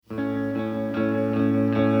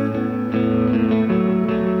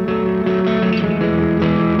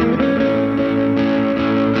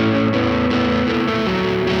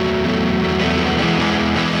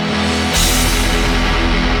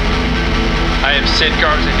I'm Sid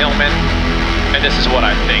Garza-Hillman, and this is what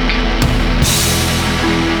I think.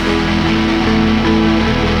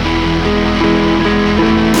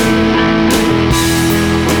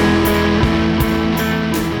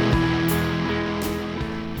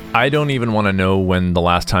 I don't even want to know when the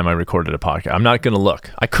last time I recorded a podcast. I'm not going to look.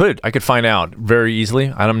 I could find out very easily,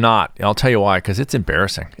 and I'm not. I'll tell you why, because it's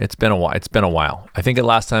embarrassing. It's been a while. I think the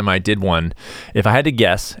last time I did one, if I had to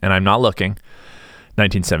guess, and I'm not looking,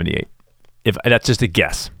 1978. If that's just a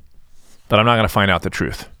guess, but I'm not going to find out the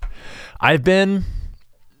truth. I've been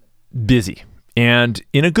busy, and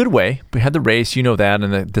in a good way. We had the race, you know that,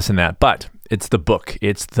 and this and that. But it's the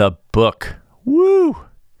book. Woo!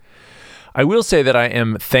 I will say that I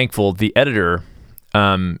am thankful. The editor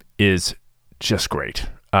is just great.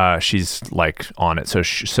 She's like on it.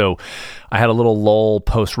 So I had a little lull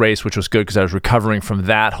post race, which was good because I was recovering from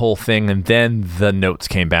that whole thing. And then the notes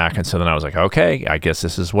came back. And so then I was like, okay, I guess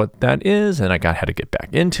this is what that is. And I had to get back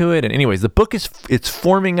into it. And anyways, the book it's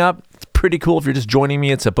forming up. It's pretty cool. If you're just joining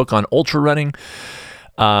me, it's a book on ultra running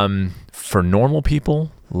for normal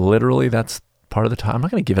people. Literally, that's part of the time. I'm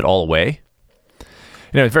not going to give it all away.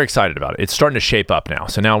 I'm very excited about it. It's starting to shape up now.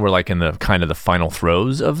 So now we're like in the kind of the final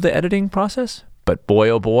throes of the editing process. But boy,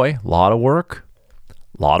 oh boy, a lot of work.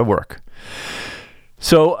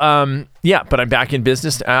 So, but I'm back in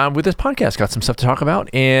business with this podcast. Got some stuff to talk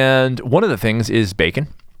about. And one of the things is bacon.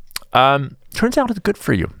 Turns out it's good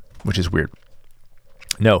for you, which is weird.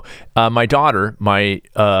 No, my daughter,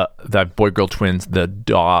 that boy-girl twins,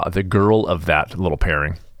 the girl of that little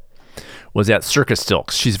pairing, was at Circus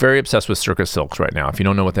Silks. She's very obsessed with Circus Silks right now. If you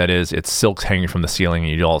don't know what that is, it's silks hanging from the ceiling and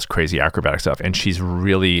you do all this crazy acrobatic stuff. And she's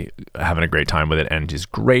really having a great time with it. And she's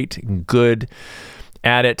great and good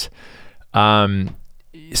at it.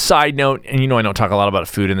 Side note, and I don't talk a lot about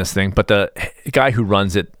food in this thing, but the guy who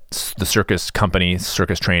runs it, the circus company,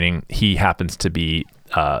 Circus Training, he happens to be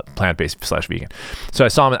plant-based / vegan. So I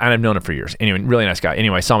saw him, and I've known him for years. Anyway, really nice guy.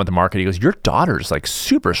 Anyway, I saw him at the market. He goes, your daughter's like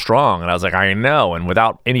super strong. And I was like, I know, and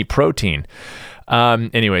without any protein.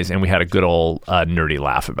 Anyways, and we had a good old nerdy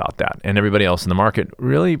laugh about that. And everybody else in the market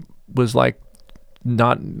really was like,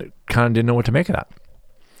 didn't know what to make of that.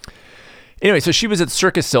 Anyway, so she was at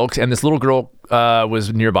Circus Silks, and this little girl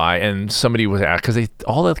was nearby, and somebody was asked, because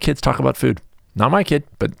all the kids talk about food. Not my kid,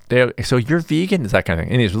 but so you're vegan? Is that kind of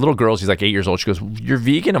thing. And these little girls, she's like 8 years old. She goes, you're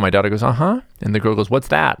vegan? And my daughter goes, uh-huh. And the girl goes, what's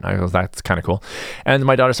that? And I go, that's kind of cool. And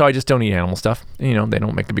my daughter, so I just don't eat animal stuff. They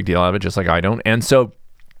don't make a big deal out of it, just like I don't. And so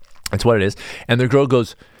that's what it is. And the girl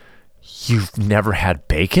goes, you've never had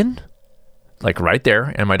bacon? Like right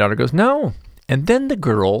there. And my daughter goes, no. And then the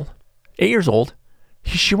girl, 8 years old,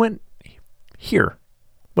 she went, here,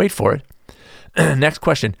 wait for it. Next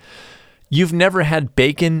question. You've never had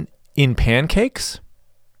bacon in pancakes?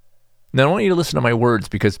 Now, I want you to listen to my words,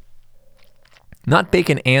 because not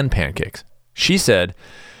bacon and pancakes. She said,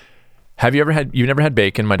 you've never had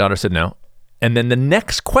bacon? My daughter said no. And then the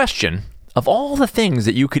next question, of all the things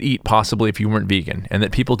that you could eat possibly if you weren't vegan, and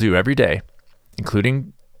that people do every day,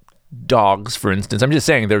 including dogs, for instance. I'm just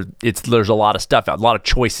saying there's a lot of stuff, a lot of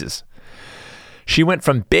choices. She went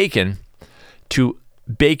from bacon to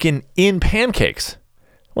bacon in pancakes.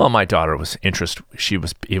 Well, my daughter was interested.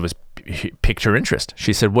 It piqued her interest.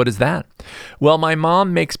 She said, what is that? Well, my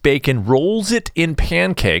mom makes bacon, rolls it in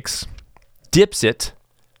pancakes, dips it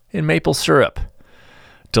in maple syrup.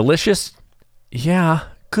 Delicious? Yeah.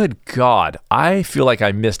 Good God. I feel like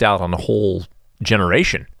I missed out on a whole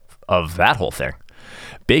generation of that whole thing.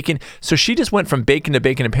 Bacon. So she just went from bacon to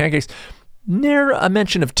bacon and pancakes. Never a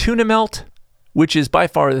mention of tuna melt, which is by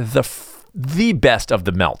far the best of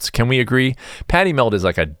the melts. Can we agree? Patty melt is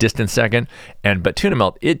like a distant second, but tuna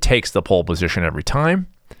melt, it takes the pole position every time.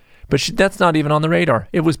 But that's not even on the radar.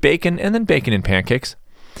 It was bacon and then bacon and pancakes.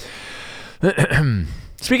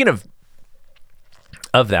 Speaking of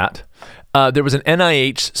that, there was an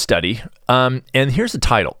NIH study, and here's the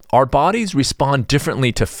title: Our bodies respond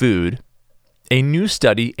differently to food. A new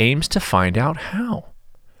study aims to find out how.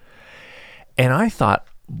 And I thought,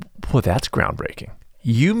 well, that's groundbreaking.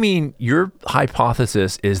 You mean your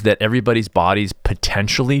hypothesis is that everybody's bodies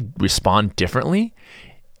potentially respond differently?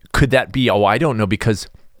 Could that be, I don't know, because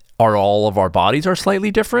all of our bodies are slightly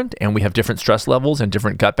different and we have different stress levels and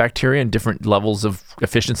different gut bacteria and different levels of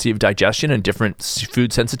efficiency of digestion and different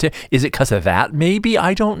food sensitivity? Is it because of that? Maybe,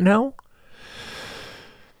 I don't know.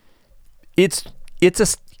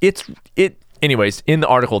 Anyways, in the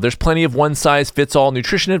article, there's plenty of one-size-fits-all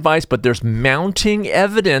nutrition advice, but there's mounting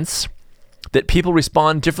evidence that people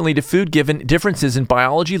respond differently to food given differences in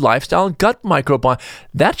biology, lifestyle, and gut microbiome.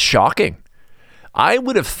 That's shocking. I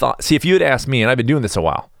would have thought, if you had asked me, and I've been doing this a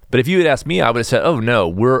while, But if you had asked me, I would have said, oh no,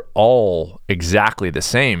 we're all exactly the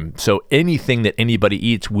same. So anything that anybody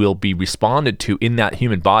eats will be responded to in that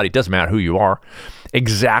human body. It doesn't matter who you are.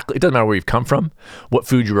 Exactly. It doesn't matter where you've come from, what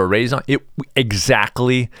food you were raised on.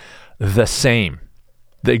 Exactly the same.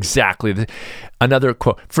 Another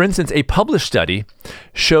quote. For instance, a published study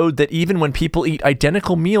showed that even when people eat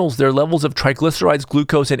identical meals, their levels of triglycerides,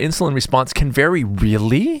 glucose, and insulin response can vary.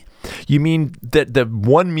 Really? You mean that the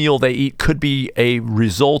one meal they eat could be a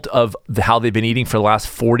result of how they've been eating for the last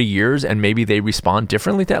 40 years and maybe they respond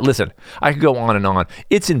differently to that? Listen, I could go on and on.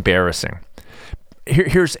 It's embarrassing.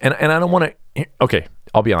 Here's I don't want to, okay,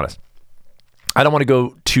 I'll be honest. I don't want to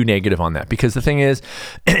go too negative on that because the thing is,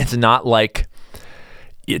 it's not like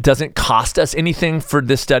it doesn't cost us anything for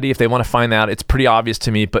this study. If they want to find out, it's pretty obvious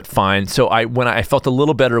to me, but fine. So I felt a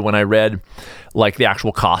little better when I read like the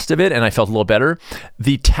actual cost of it, and I felt a little better.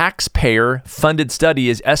 The taxpayer funded study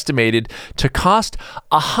is estimated to cost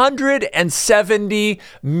 $170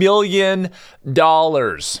 million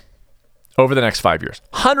over the next 5 years.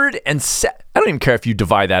 I don't even care if you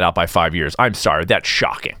divide that out by 5 years. I'm sorry, that's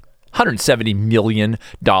shocking. $170 million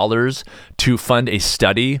to fund a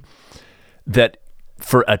study that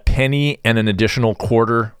for a penny and an additional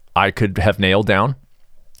quarter, I could have nailed down.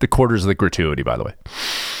 The quarter's the gratuity, by the way.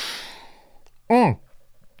 I'm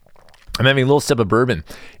having a little sip of bourbon.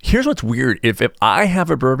 Here's what's weird. If I have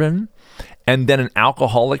a bourbon and then an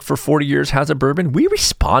alcoholic for 40 years has a bourbon, we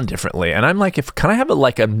respond differently. And I'm like, can I have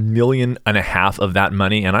like $1.5 million of that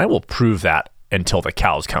money? And I will prove that until the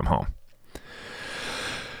cows come home.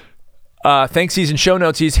 Thanks, he's in show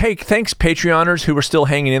notes. Hey, thanks, Patreoners who are still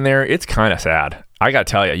hanging in there. It's kind of sad. I got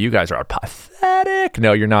to tell you, you guys are pathetic.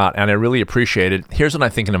 No, you're not. And I really appreciate it. Here's what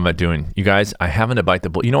I'm thinking about doing. You guys, I haven't a bite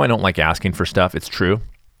the bullet. You know, I don't like asking for stuff. It's true.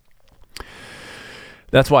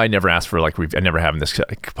 That's why I never ask for, I never have in this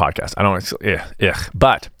podcast. I don't,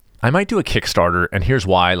 but I might do a Kickstarter. And here's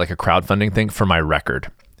why, like a crowdfunding thing for my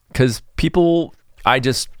record. Because people,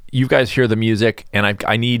 you guys hear the music and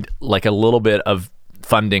I need like a little bit of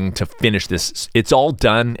funding to finish this. It's all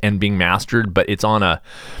done and being mastered, but it's not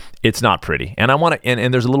pretty. And I want to,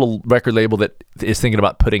 and there's a little record label that is thinking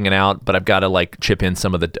about putting it out, but I've got to like chip in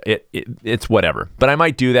some of it's whatever. But I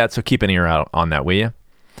might do that. So keep an ear out on that, will you?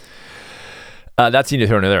 That's neither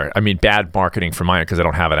here nor there. I mean, bad marketing for mine because I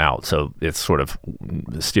don't have it out. So it's sort of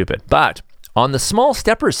stupid. But on the small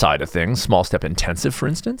stepper side of things, small step intensive, for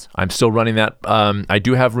instance, I'm still running that. I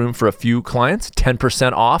do have room for a few clients,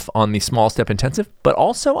 10% off on the small step intensive, but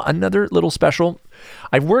also another little special.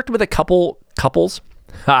 I've worked with a couples.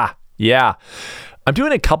 Yeah. I'm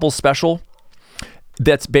doing a couple special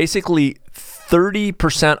that's basically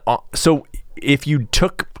 30% off. So if you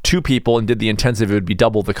took two people and did the intensive, it would be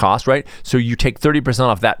double the cost, right? So you take 30%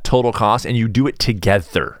 off that total cost and you do it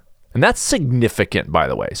together. And that's significant, by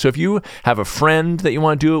the way. So if you have a friend that you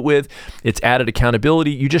want to do it with, it's added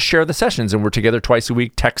accountability. You just share the sessions and we're together twice a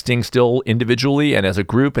week, texting still individually and as a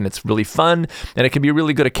group, and it's really fun. And it can be a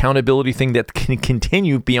really good accountability thing that can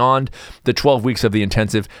continue beyond the 12 weeks of the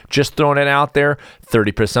intensive. Just throwing it out there,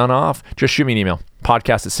 30% off. Just shoot me an email,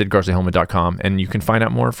 podcast@sidgarciahillman.com, and you can find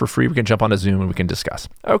out more for free. We can jump on a Zoom and we can discuss.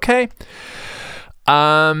 Okay.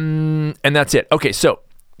 And that's it. Okay, so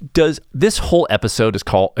this whole episode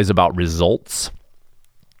is about results,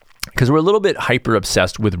 because we're a little bit hyper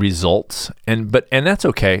obsessed with results, and that's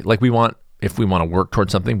okay. Like if we want to work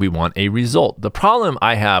towards something, we want a result. The problem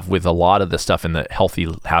I have with a lot of the stuff in the healthy,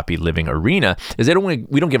 happy living arena is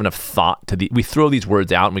we don't give enough thought to we throw these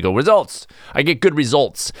words out and we go, results, I get good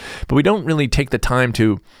results, but we don't really take the time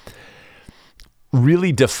to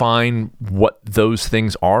really define what those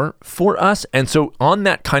things are for us. And so on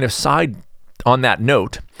that kind of side, on that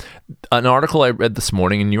note, an article I read this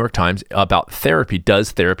morning in New York Times about therapy.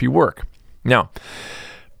 Does therapy work? Now,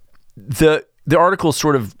 the article is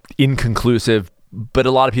sort of inconclusive, but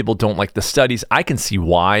a lot of people don't like the studies. I can see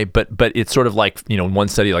why, but it's sort of like, one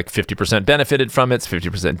study like 50% benefited from it,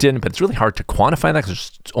 50% didn't, but it's really hard to quantify that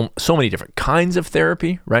because there's so many different kinds of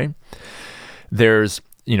therapy, right? There's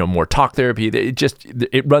more talk therapy.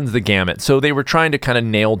 It runs the gamut. So they were trying to kind of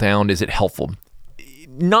nail down, is it helpful?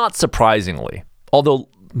 Not surprisingly, although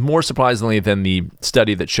more surprisingly than the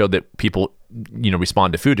study that showed that people,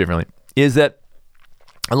 respond to food differently, is that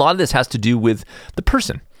a lot of this has to do with the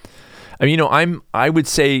person. I mean, I would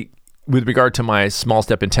say with regard to my small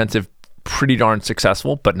step intensive, pretty darn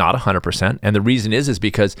successful, but not 100%. And the reason is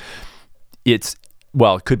because it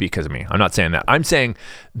could be because of me. I'm not saying that. I'm saying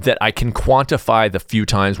that I can quantify the few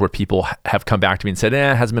times where people have come back to me and said,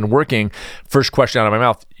 it hasn't been working. First question out of my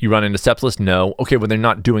mouth, you run into steps list? No. Okay, well, they're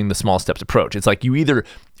not doing the small steps approach. It's like you either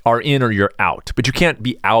are in or you're out. But you can't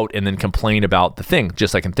be out and then complain about the thing,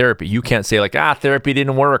 just like in therapy. You can't say like, therapy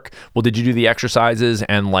didn't work. Well, did you do the exercises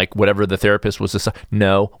and like whatever the therapist was?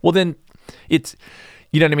 No. Well, then it's,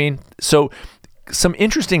 you know what I mean? So some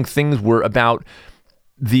interesting things were about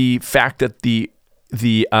the fact that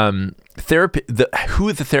how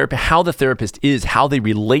the therapist is, how they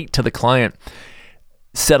relate to the client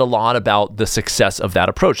said a lot about the success of that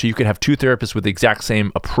approach. So you could have two therapists with the exact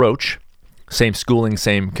same approach, same schooling,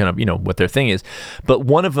 same kind of, what their thing is, but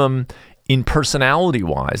one of them in personality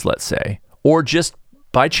wise, let's say, or just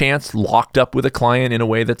by chance locked up with a client in a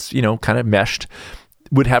way that's, kind of meshed,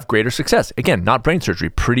 would have greater success. Again, not brain surgery.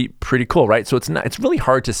 Pretty cool, right? So it's really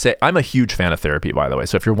hard to say. I'm a huge fan of therapy, by the way.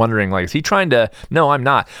 So if you're wondering, like, is he trying to? No, I'm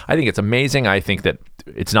not. I think it's amazing. I think that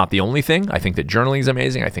it's not the only thing. I think that journaling is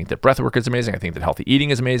amazing. I think that breath work is amazing. I think that healthy eating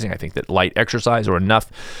is amazing. I think that light exercise or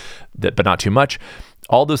enough, but not too much.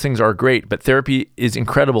 All those things are great, but therapy is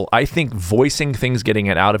incredible. I think voicing things, getting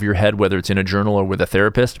it out of your head, whether it's in a journal or with a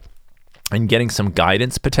therapist, and getting some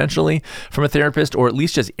guidance potentially from a therapist, or at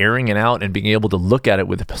least just airing it out and being able to look at it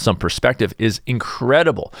with some perspective is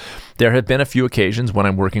incredible. There have been a few occasions when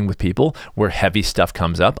I'm working with people where heavy stuff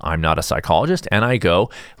comes up. I'm not a psychologist, and I go,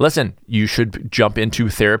 listen, you should jump into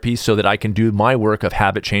therapy so that I can do my work of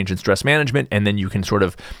habit change and stress management, and then you can sort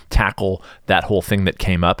of tackle that whole thing that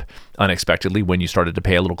came up unexpectedly when you started to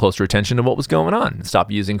pay a little closer attention to what was going on and stop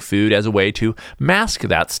using food as a way to mask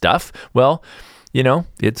that stuff. Well,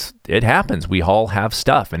 it happens. We all have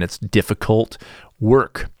stuff, and it's difficult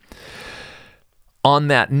work. On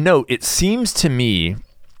that note, it seems to me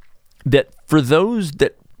that for those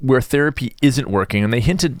that where therapy isn't working, and they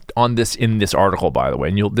hinted on this in this article, by the way,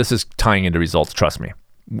 and this is tying into results, trust me,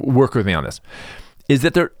 work with me on this, is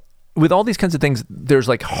that there, with all these kinds of things, there's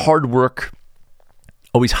like hard work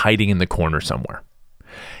always hiding in the corner somewhere.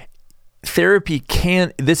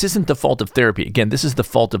 This isn't the fault of therapy. Again, this is the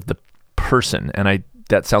fault of the person, and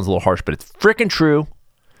that sounds a little harsh, but it's freaking true.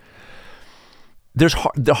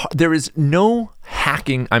 There is no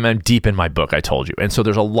hacking. I'm deep in my book, I told you, and so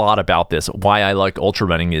there's a lot about this. Why I like ultra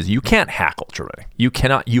running is you can't hack ultra running.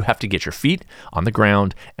 You have to get your feet on the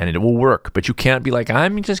ground, and it will work. But you can't be like,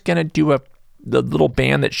 I'm just gonna do the little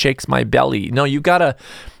band that shakes my belly. No, you gotta.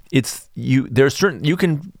 You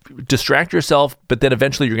can distract yourself, but then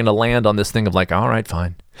eventually you're gonna land on this thing of like, all right,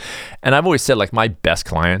 fine. And I've always said, like, my best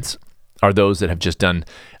clients are those that have just done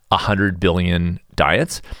 100 billion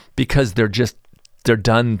diets, because they're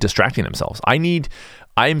done distracting themselves.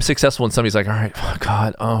 I'm successful when somebody's like, all right, oh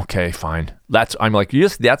God, okay, fine. I'm like,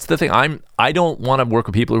 yes, that's the thing. I don't want to work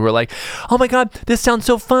with people who are like, oh my God, this sounds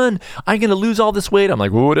so fun. I'm going to lose all this weight. I'm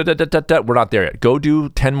like, we're not there yet. Go do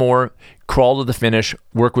 10 more, crawl to the finish,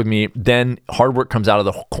 work with me. Then hard work comes out of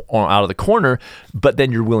the corner, but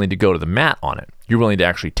then you're willing to go to the mat on it. You're willing to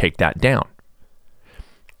actually take that down.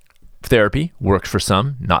 Therapy works for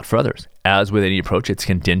some, not for others. As with any approach, it's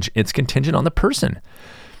contingent on the person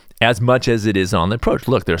as much as it is on the approach.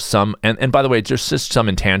 Look, there's some, and by the way, there's just some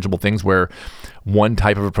intangible things where one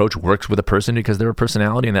type of approach works with a person because they're a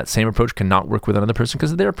personality, and that same approach cannot work with another person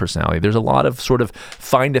because of their personality. There's a lot of sort of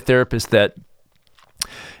find a therapist that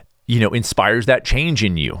inspires that change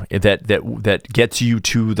in you, that gets you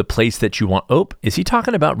to the place that you want. Oh, is he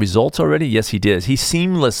talking about results already? Yes, he did. He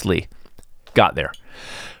seamlessly got there.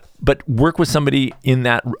 But work with somebody in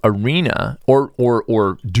that arena,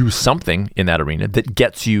 or do something in that arena that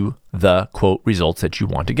gets you the, quote, results that you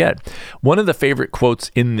want to get. One of the favorite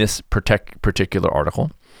quotes in this particular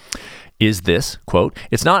article is this, quote,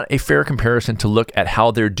 "It's not a fair comparison to look at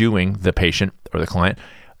how they're doing, the patient or the client,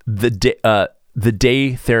 the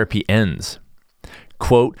day therapy ends.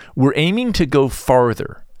 Quote, we're aiming to go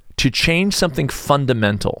farther, to change something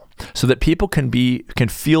fundamental so that people can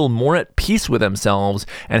feel more at peace with themselves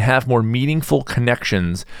and have more meaningful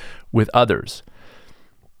connections with others."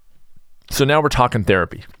 So now we're talking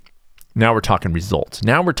therapy. Now we're talking results.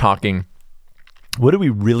 Now we're talking, what are we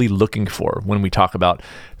really looking for when we talk about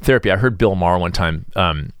therapy? I heard Bill Maher one time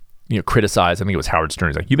criticize, I think it was Howard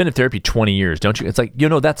Stern. He's like, you've been in therapy 20 years, don't you? It's like,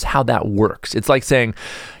 that's how that works. It's like saying,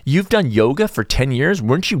 you've done yoga for 10 years.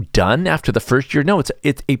 Weren't you done after the first year? No,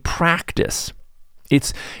 it's a practice.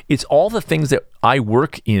 It's all the things that I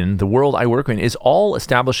work in, the world I work in, is all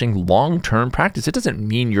establishing long-term practice. It doesn't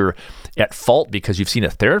mean you're at fault because you've seen a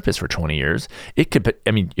therapist for 20 years. It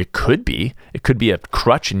could be a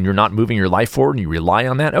crutch and you're not moving your life forward and you rely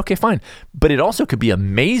on that. Okay, fine. But it also could be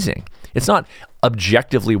amazing. It's not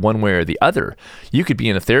objectively one way or the other. You could be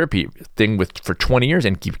in a therapy thing for 20 years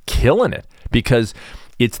and keep killing it because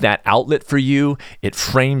It's that outlet for you. It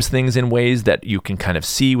frames things in ways that you can kind of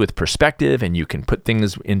see with perspective, and you can put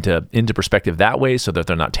things into perspective that way so that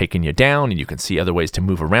they're not taking you down, and you can see other ways to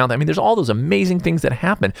move around. I mean, there's all those amazing things that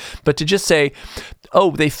happen. But to just say,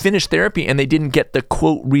 oh, they finished therapy and they didn't get the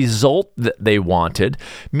quote result that they wanted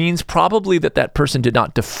means probably that person did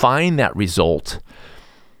not define that result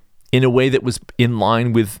in a way that was in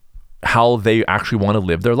line with how they actually want to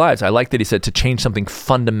live their lives. I like that he said to change something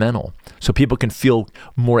fundamental so people can feel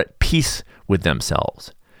more at peace with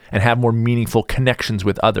themselves and have more meaningful connections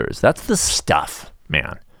with others. That's the stuff,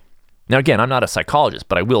 man. Now, again, I'm not a psychologist,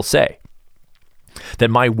 but I will say that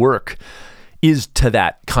my work is to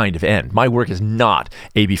that kind of end. My work is not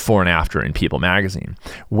a before and after in People magazine.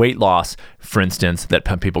 Weight loss, for instance,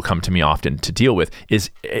 that people come to me often to deal with is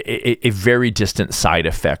a very distant side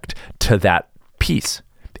effect to that piece.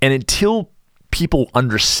 And until people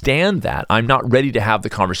understand that, I'm not ready to have the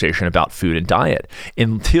conversation about food and diet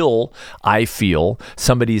until I feel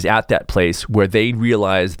somebody's at that place where they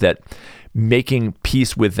realize that making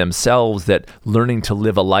peace with themselves, that learning to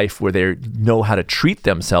live a life where they know how to treat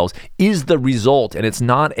themselves is the result, and it's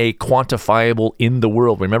not a quantifiable in the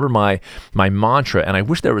world. Remember my mantra, and I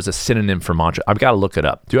wish there was a synonym for mantra. I've got to look it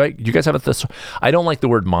up. Do you guys have this? I don't like the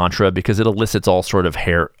word mantra because it elicits all sort of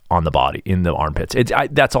hair on the body, in the armpits.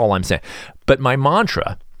 That's all I'm saying. But my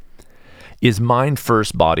mantra is mind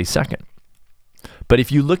first, body second. But if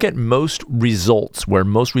you look at most results, where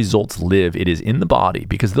most results live, it is in the body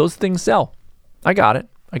because those things sell. I got it.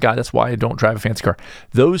 That's why I don't drive a fancy car.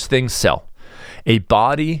 Those things sell. A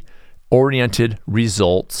body-oriented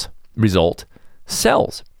result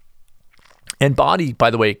sells. And body, by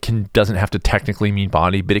the way, doesn't have to technically mean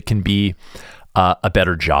body, but it can be a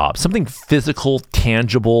better job. Something physical,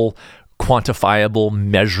 tangible, quantifiable,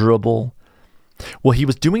 measurable. Well, he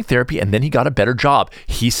was doing therapy and then he got a better job.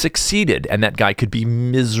 He succeeded, and that guy could be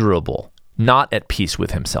miserable, not at peace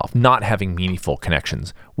with himself, not having meaningful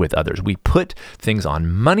connections with others. We put things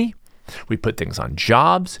on money. We put things on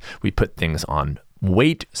jobs. We put things on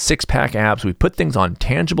weight, six-pack abs. We put things on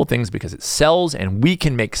tangible things because it sells and we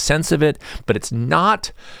can make sense of it, but it's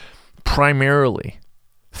not primarily,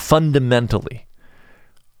 fundamentally,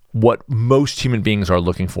 what most human beings are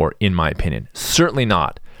looking for, in my opinion. Certainly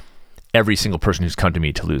not every single person who's come to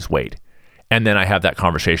me to lose weight. And then I have that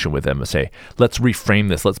conversation with them and say, let's reframe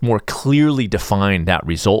this. Let's more clearly define that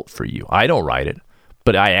result for you. I don't write it,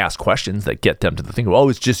 but I ask questions that get them to the thing. Oh,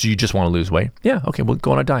 it's just, you just want to lose weight? Yeah, okay, we'll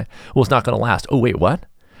go on a diet. Well, it's not going to last. Oh, wait, what?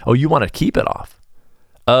 Oh, you want to keep it off.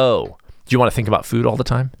 Oh, do you want to think about food all the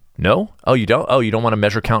time? No? Oh, you don't? Oh, you don't want to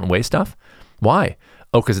measure, count, and weigh stuff? Why?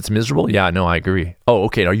 Oh, because it's miserable? Yeah, no, I agree. Oh,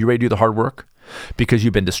 okay, are you ready to do the hard work? Because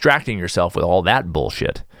you've been distracting yourself with all that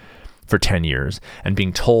bullshit for 10 years and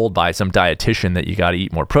being told by some dietitian that you got to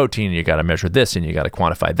eat more protein and you got to measure this and you got to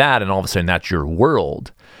quantify that, and all of a sudden that's your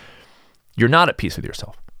world. You're not at peace with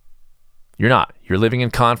yourself. You're not. You're living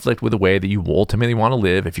in conflict with the way that you ultimately want to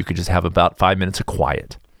live if you could just have about 5 minutes of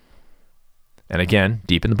quiet. And again,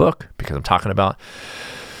 deep in the book, because I'm talking about,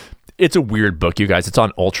 it's a weird book, you guys. It's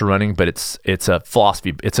on ultra running, but it's a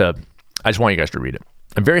philosophy. I just want you guys to read it.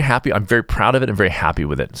 I'm very happy. I'm very proud of it. I'm very happy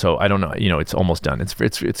with it. So I don't know, it's almost done.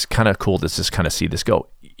 It's kind of cool to just kind of see this go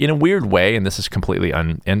in a weird way. And this is completely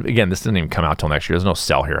and again, this doesn't even come out till next year. There's no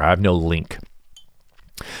sell here. I have no link.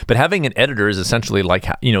 But having an editor is essentially like,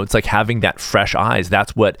 it's like having that fresh eyes.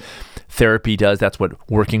 That's what therapy does. That's what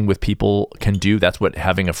working with people can do. That's what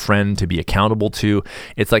having a friend to be accountable to.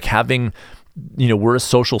 It's like having, we're a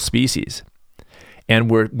social species. And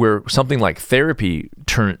where something like therapy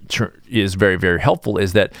is very, very helpful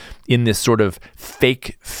is that in this sort of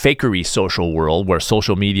fakery social world where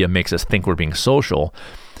social media makes us think we're being social,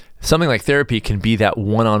 something like therapy can be that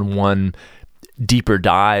one-on-one, deeper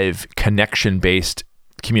dive, connection-based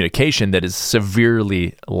communication that is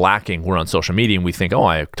severely lacking. We're on social media and we think, oh,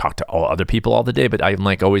 I talk to all other people all the day, but I'm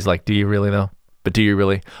always like, do you really though? But do you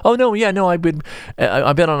really? Oh no, yeah, no, I've been on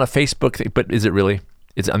a Facebook thing, but is it really?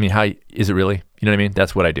 How is it really? You know what I mean?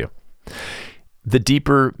 That's what I do. The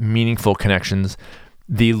deeper, meaningful connections,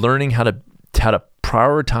 the learning how to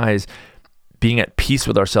prioritize being at peace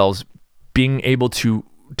with ourselves, being able to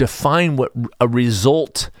define what a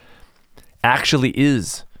result actually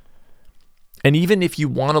is. And even if you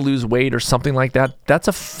want to lose weight or something like that, that's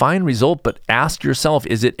a fine result, but ask yourself,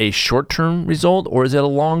 is it a short-term result or is it a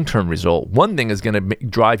long-term result? One thing is going to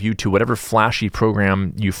drive you to whatever flashy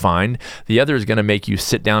program you find. The other is going to make you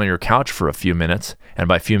sit down on your couch for a few minutes, and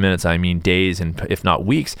by a few minutes, I mean days and if not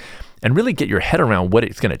weeks, and really get your head around what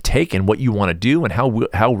it's going to take and what you want to do and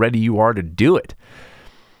how ready you are to do it.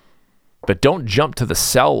 But don't jump to the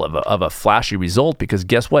sell of a flashy result, because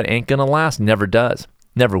guess what? Ain't going to last, never does.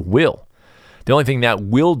 Never will. The only thing that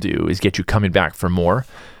will do is get you coming back for more,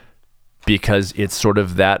 because it's sort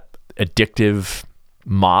of that addictive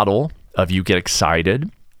model of you get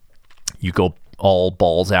excited, you go all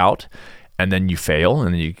balls out, and then you fail,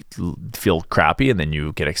 and then you feel crappy, and then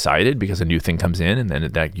you get excited because a new thing comes in, and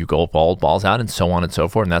then that you go all balls out, and so on and so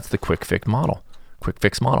forth. And that's the quick fix model.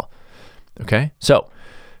 Okay? So,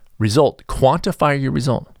 result. Quantify your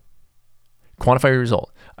result.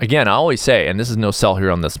 Again, I always say, and this is no sell here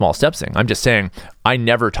on the small steps thing, I'm just saying I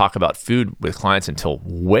never talk about food with clients until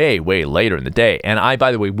way, way later in the day. And I,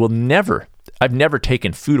 by the way, I've never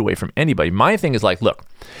taken food away from anybody. My thing is like, look,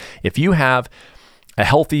 if you have a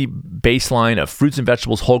healthy baseline of fruits and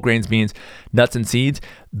vegetables, whole grains, beans, nuts, and seeds,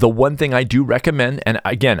 the one thing I do recommend, and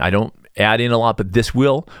again, I don't add in a lot, but this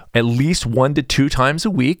will, at least 1 to 2 times a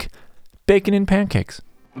week, bacon and pancakes.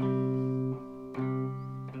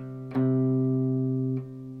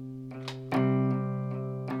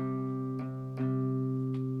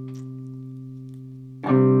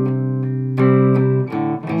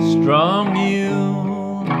 Strong you,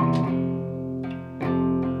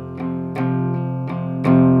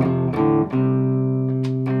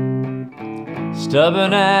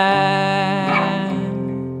 stubborn I,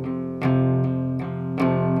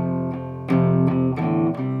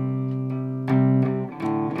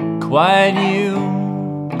 quiet you,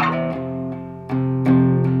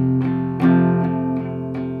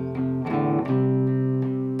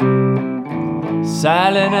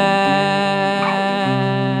 silent I,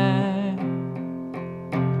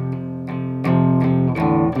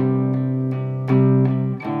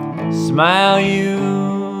 smile you,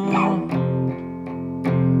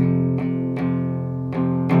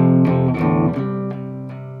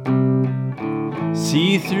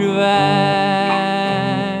 see through eye,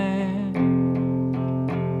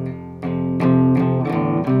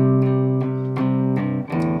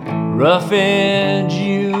 rough edge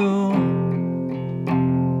you,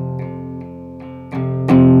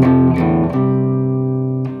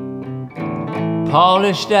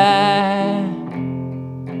 polished eye,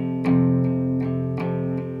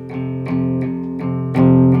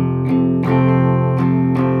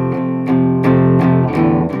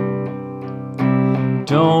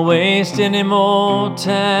 don't waste any more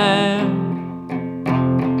time.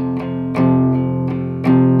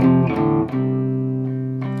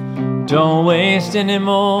 Don't waste any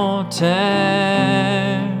more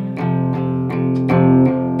time.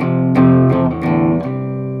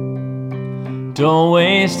 Don't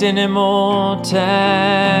waste any more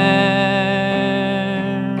time.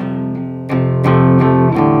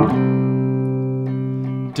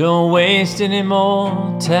 Don't waste any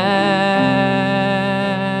more time.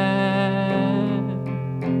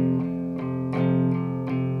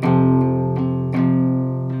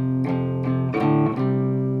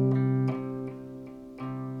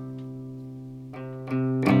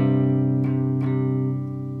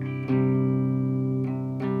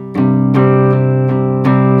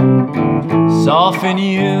 Soften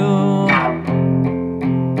you,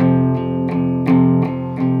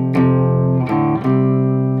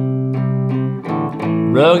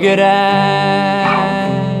 rugged eye,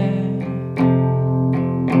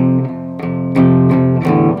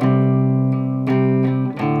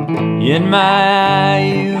 in my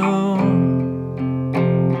you,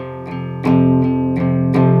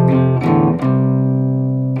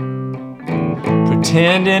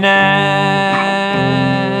 pretending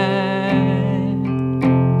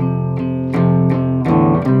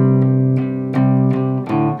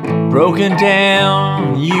broken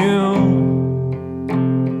down you,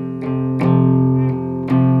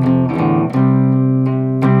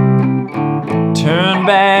 turn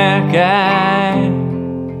back I,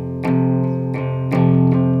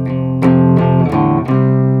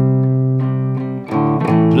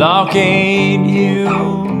 blockade you,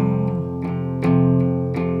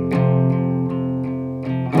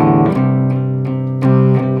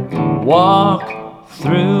 walk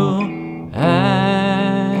through I.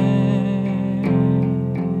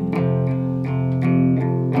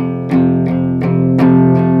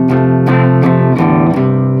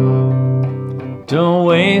 Don't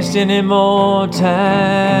waste any more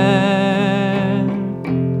time.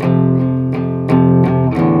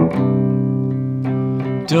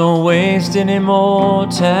 Don't waste any more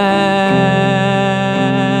time.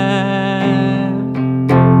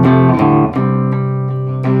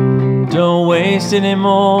 Don't waste any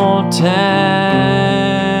more time.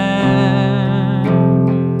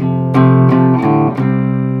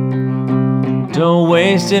 Don't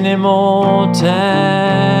waste any more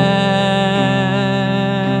time.